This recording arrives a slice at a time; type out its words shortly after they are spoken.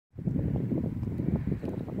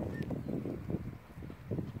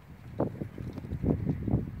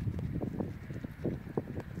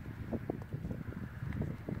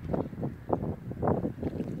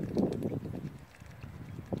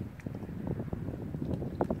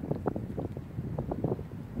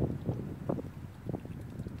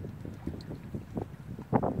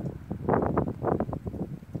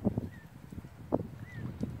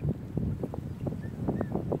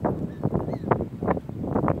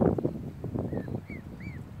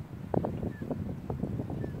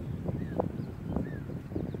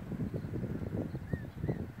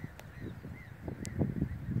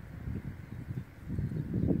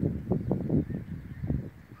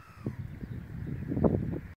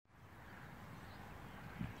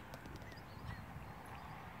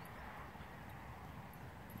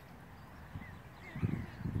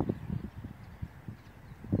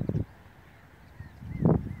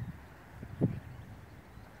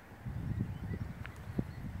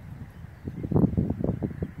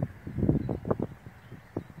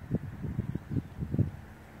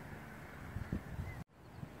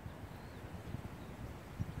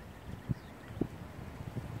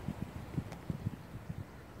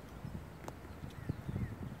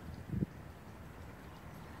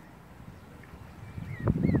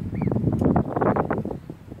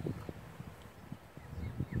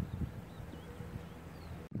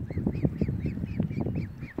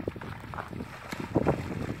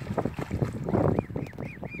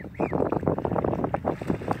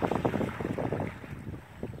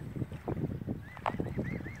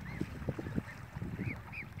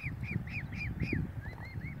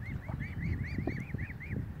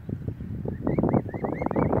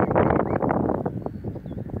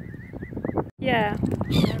Yeah.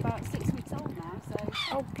 They're about 6 weeks old now, so...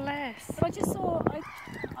 Oh, bless. But I just saw, I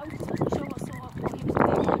just wasn't sure what he was doing.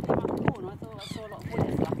 I came out the corner, I thought I saw a lot of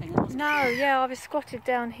wings flapping. No, yeah, I was squatted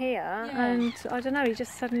down here, and I don't know, he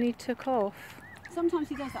just suddenly took off. Sometimes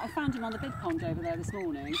he does that. I found him on the big pond over there this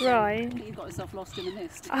morning. So Right. I think he got himself lost in the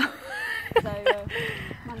mist. Oh. So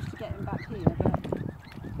managed to get him back here, but...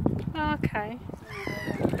 Okay.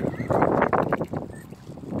 It's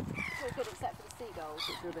all good except for the seagulls,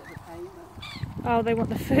 which are a bit of a pain. But... Oh, they want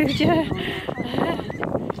the food, yeah.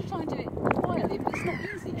 Just try and do it quietly, but it's not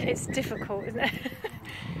easy. It's difficult, isn't it?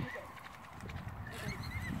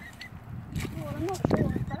 Well, I'm not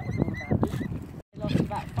sure if that was all about it. They lost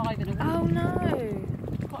about 5 in a week. Oh no.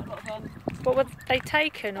 Quite a lot of What were they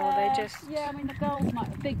taken, or they just? Yeah, I mean the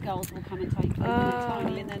big gulls will come and take them,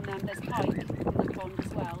 tiny, and then there's pike in the pond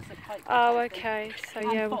as well. So pike. Oh, okay. So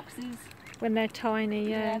and yeah, foxes. when they're tiny,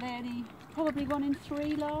 Yeah, they only probably 1 in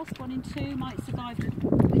 3 last. 1 in 2 might survive to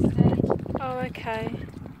this stage. Oh, okay.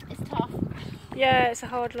 It's tough. Yeah, it's a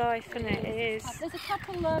hard life, isn't it? It is. There's a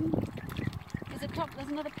couple. There's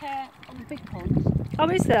another pair on the big pond. Oh,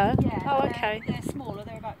 is there? Yeah. Oh, okay. They're smaller.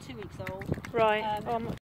 They're about 2 weeks old. Right. Oh, I'm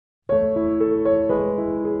not